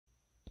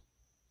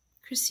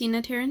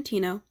Christina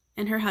Tarantino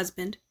and her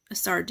husband, a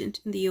sergeant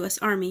in the U.S.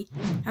 Army,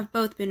 have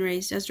both been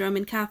raised as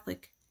Roman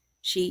Catholic,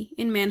 she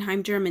in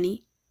Mannheim,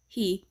 Germany,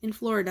 he in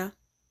Florida.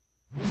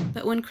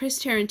 But when Chris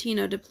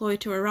Tarantino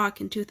deployed to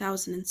Iraq in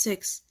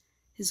 2006,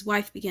 his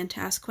wife began to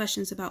ask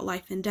questions about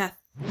life and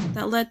death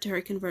that led to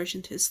her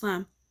conversion to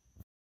Islam.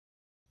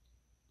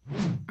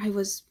 "I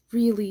was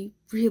really,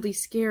 really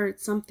scared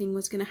something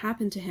was going to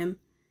happen to him,"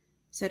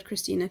 said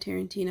Christina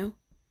Tarantino.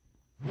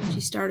 She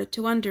started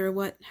to wonder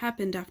what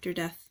happened after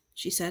death,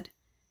 she said,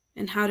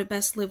 and how to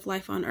best live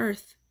life on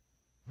Earth.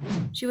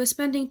 She was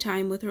spending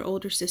time with her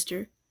older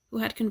sister, who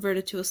had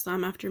converted to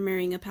Islam after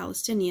marrying a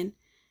Palestinian,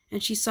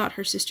 and she sought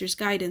her sister's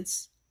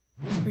guidance.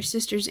 Her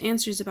sister's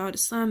answers about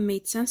Islam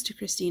made sense to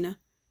Christina,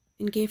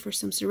 and gave her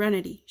some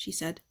serenity, she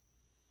said.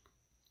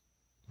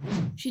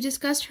 She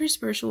discussed her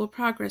spiritual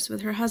progress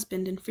with her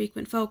husband in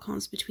frequent phone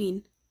calls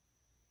between.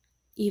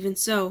 "Even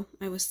so,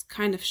 I was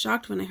kind of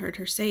shocked when I heard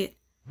her say it.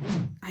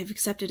 I've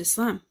accepted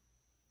Islam,"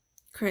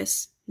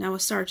 Chris, now a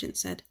sergeant,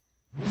 said.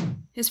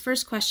 His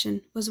first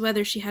question was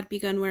whether she had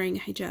begun wearing a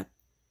hijab.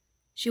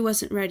 She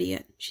wasn't ready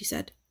yet, she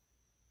said.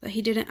 But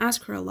he didn't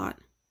ask her a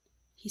lot.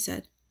 He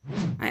said,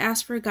 "I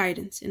asked for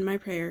guidance in my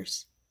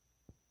prayers."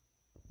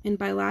 And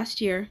by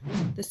last year,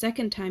 the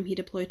second time he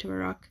deployed to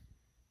Iraq,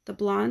 the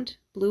blonde,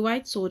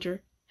 blue-eyed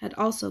soldier had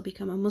also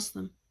become a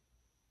Muslim.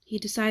 He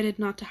decided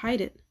not to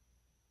hide it.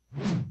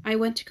 "I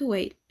went to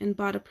Kuwait and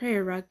bought a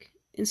prayer rug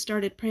and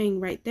started praying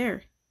right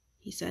there,"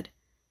 he said.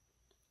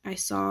 "I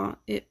saw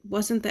it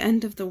wasn't the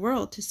end of the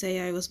world to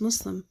say I was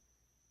Muslim."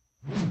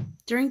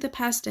 During the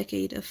past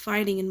decade of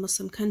fighting in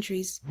Muslim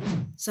countries,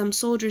 some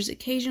soldiers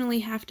occasionally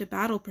have to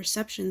battle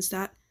perceptions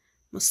that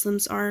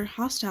Muslims are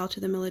hostile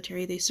to the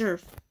military they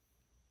serve.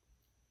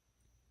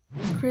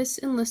 Chris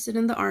enlisted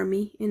in the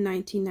Army in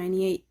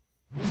 1998.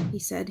 He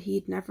said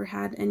he'd never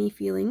had any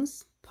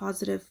feelings,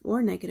 positive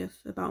or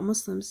negative, about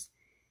Muslims,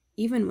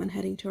 even when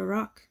heading to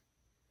Iraq.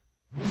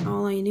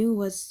 "All I knew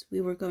was we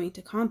were going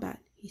to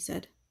combat," he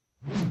said.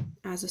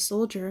 "As a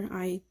soldier,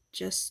 I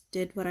just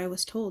did what I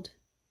was told.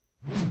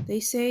 They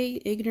say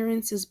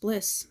ignorance is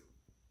bliss.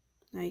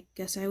 I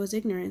guess I was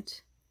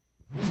ignorant."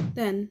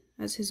 Then,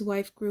 as his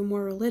wife grew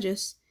more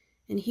religious,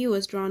 and he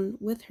was drawn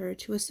with her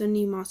to a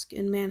Sunni mosque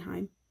in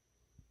Mannheim,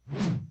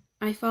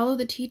 "I follow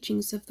the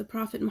teachings of the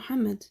Prophet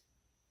Muhammad.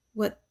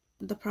 What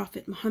the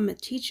Prophet Muhammad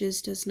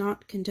teaches does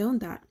not condone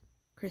that,"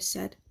 Chris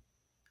said.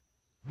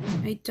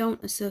 "I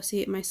don't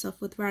associate myself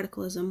with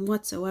radicalism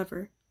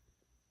whatsoever."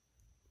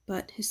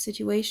 But his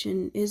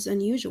situation is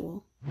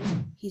unusual.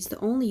 He's the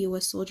only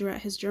U.S. soldier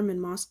at his German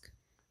mosque,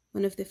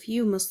 one of the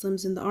few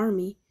Muslims in the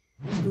army,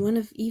 and one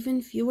of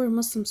even fewer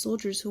Muslim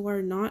soldiers who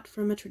are not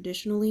from a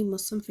traditionally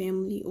Muslim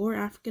family or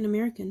African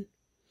American.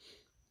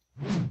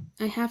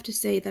 "I have to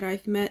say that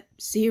I've met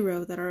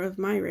 0 that are of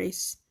my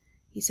race,"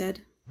 he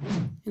said.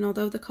 And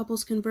although the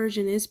couple's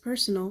conversion is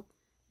personal,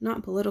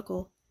 not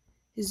political,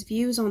 his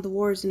views on the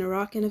wars in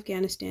Iraq and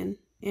Afghanistan,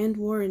 and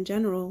war in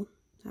general,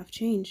 have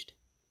changed.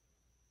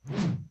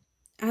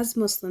 "As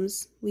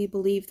Muslims, we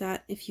believe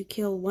that if you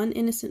kill one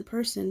innocent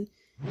person,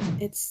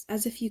 it's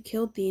as if you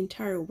killed the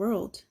entire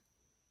world.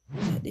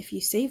 But if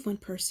you save one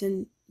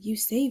person, you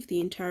save the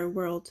entire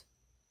world,"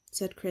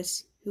 said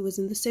Chris, who was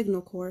in the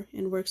Signal Corps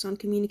and works on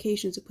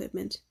communications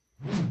equipment.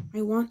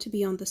 "I want to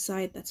be on the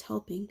side that's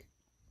helping."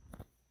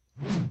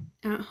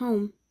 At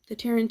home, the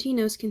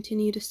Tarantinos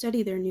continue to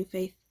study their new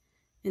faith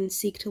and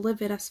seek to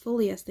live it as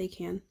fully as they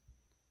can.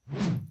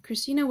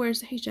 Christina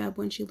wears a hijab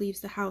when she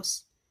leaves the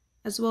house,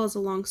 as well as a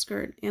long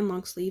skirt and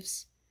long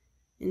sleeves.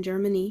 In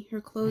Germany,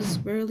 her clothes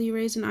rarely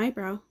raise an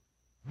eyebrow.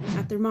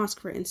 At their mosque,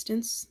 for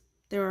instance,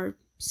 there are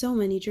so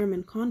many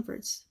German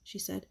converts, she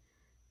said,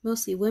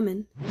 mostly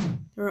women.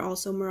 There are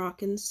also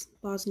Moroccans,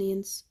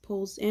 Bosnians,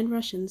 Poles, and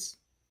Russians.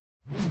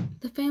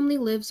 The family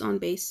lives on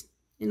base,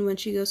 and when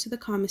she goes to the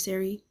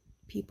commissary,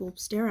 people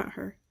stare at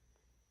her.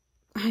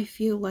 "I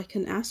feel like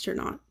an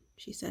astronaut,"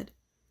 she said.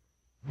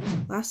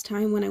 "Last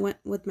time when I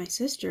went with my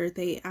sister,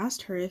 they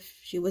asked her if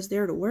she was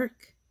there to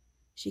work,"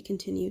 she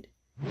continued,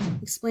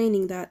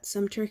 explaining that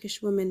some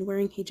Turkish women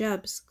wearing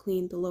hijabs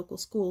cleaned the local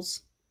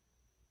schools.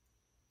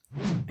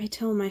 "I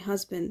tell my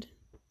husband,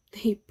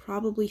 they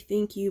probably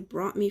think you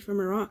brought me from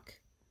Iraq."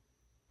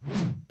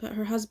 But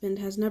her husband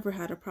has never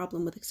had a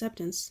problem with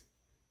acceptance.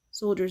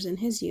 Soldiers in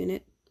his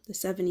unit, the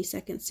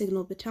 72nd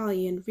Signal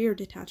Battalion Rear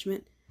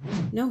Detachment,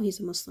 know he's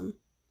a Muslim.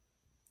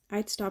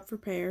 "I'd stop for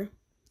prayer.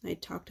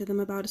 I'd talk to them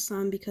about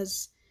Islam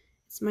because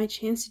it's my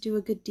chance to do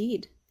a good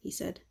deed," he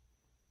said.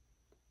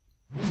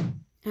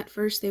 At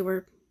first they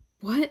were,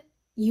 "What?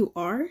 You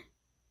are?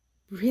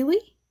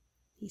 Really?"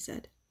 he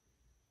said.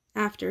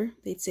 After,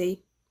 they'd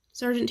say,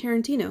 "Sergeant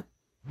Tarantino,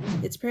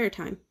 it's prayer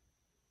time."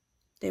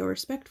 They were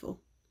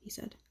respectful, he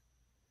said.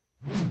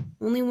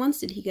 Only once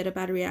did he get a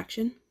bad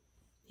reaction.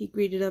 He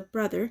greeted a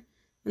brother,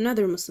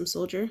 another Muslim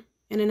soldier,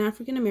 and an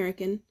African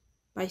American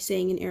by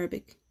saying in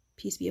Arabic,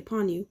 "Peace be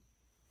upon you."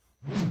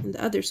 And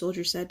the other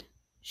soldier said,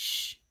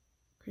 "Shh,"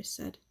 Chris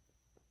said.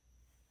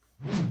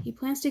 He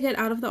plans to get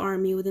out of the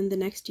army within the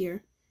next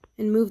year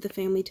and move the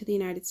family to the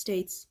United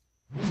States.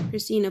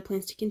 Christina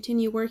plans to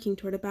continue working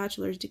toward a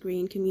bachelor's degree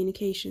in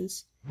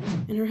communications,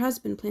 and her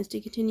husband plans to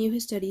continue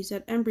his studies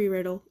at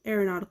Embry-Riddle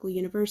Aeronautical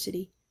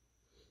University.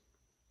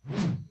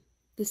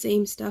 The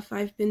same stuff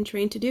I've been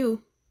trained to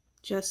do,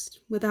 just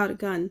without a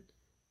gun,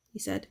 he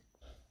said.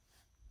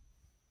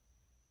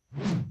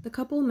 The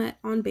couple met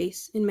on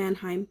base in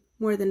Mannheim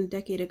more than a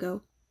decade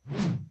ago.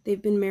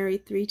 They've been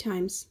married 3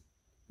 times,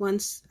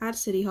 once at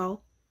City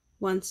Hall,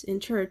 once in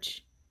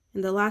church,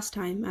 and the last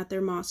time at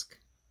their mosque.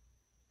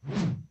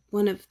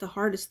 One of the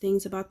hardest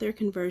things about their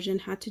conversion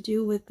had to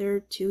do with their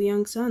 2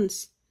 young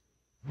sons.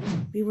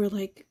 We were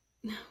like,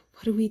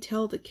 what do we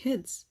tell the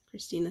kids?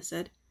 Christina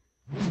said.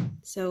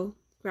 So,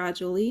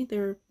 gradually,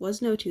 there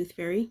was no tooth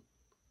fairy,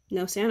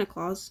 no Santa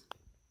Claus.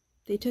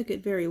 They took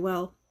it very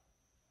well.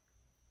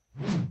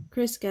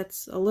 Chris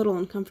gets a little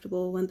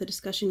uncomfortable when the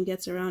discussion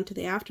gets around to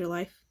the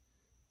afterlife,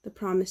 the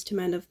promise to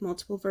men of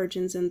multiple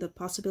virgins and the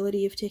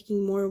possibility of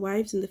taking more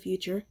wives in the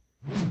future.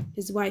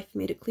 His wife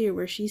made it clear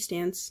where she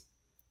stands.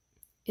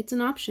 It's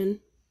an option,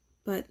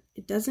 but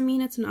it doesn't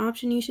mean it's an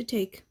option you should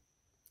take,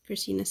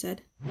 Christina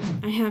said.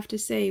 I have to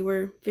say,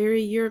 we're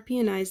very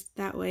Europeanized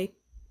that way.